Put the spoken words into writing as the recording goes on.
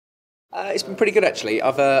It's been pretty good actually.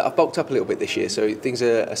 I've bulked up a little bit this year, so things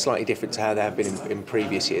are slightly different to how they have been in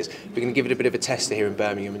previous years. We're going to give it a bit of a tester here in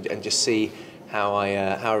Birmingham and just see how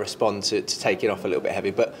I respond to taking off a little bit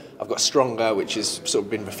heavy. But I've got stronger, which has sort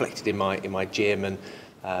of been reflected in my gym, and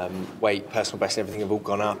weight, personal best, and everything have all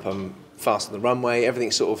gone up. I'm fast on the runway.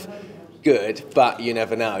 Everything's sort of good, but you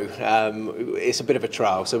never know. It's a bit of a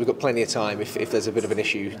trial, so we've got plenty of time if there's a bit of an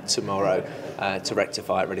issue tomorrow to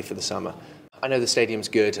rectify it, ready for the summer. I know the stadium's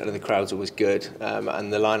good, I know the crowd's always good,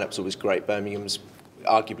 and the lineup's always great. Birmingham's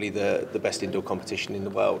arguably the best indoor competition in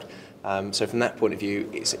the world. So from that point of view,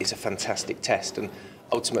 it's a fantastic test. And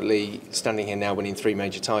ultimately, standing here now winning 3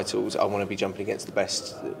 major titles, I want to be jumping against the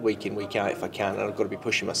best week in, week out if I can, and I've got to be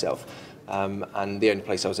pushing myself. And the only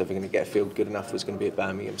place I was ever going to get a field good enough was going to be at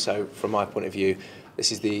Birmingham. So from my point of view,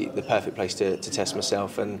 this is the perfect place to test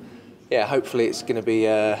myself. And yeah, hopefully it's going to be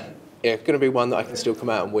going to be one that I can still come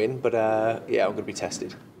out and win, but yeah, I'm going to be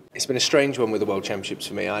tested. It's been a strange one with the World Championships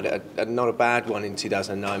for me. I had not a bad one in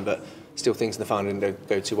 2009, but still things in the final didn't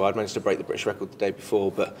go too well. I managed to break the British record the day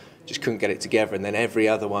before, but just couldn't get it together. And then every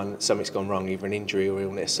other one, something's gone wrong, either an injury or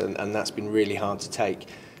illness, and that's been really hard to take.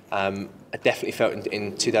 I definitely felt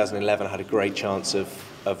in 2011 I had a great chance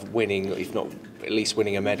of winning, if not at least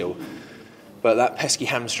winning a medal. But that pesky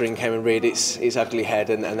hamstring came and reared its ugly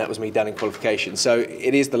head, and that was me done in qualification. So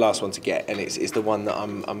it is the last one to get, and it's the one that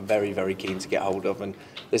I'm very, very keen to get hold of. And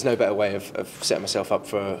there's no better way of setting myself up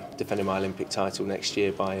for defending my Olympic title next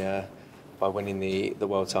year by winning the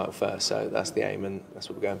world title first. So that's the aim, and that's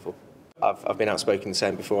what we're going for. I've been outspoken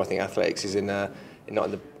saying before, I think athletics is not in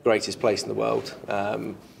the greatest place in the world.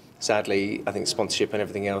 Sadly, I think sponsorship and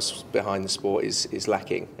everything else behind the sport is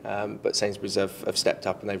lacking. But Sainsbury's have stepped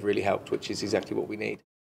up and they've really helped, which is exactly what we need.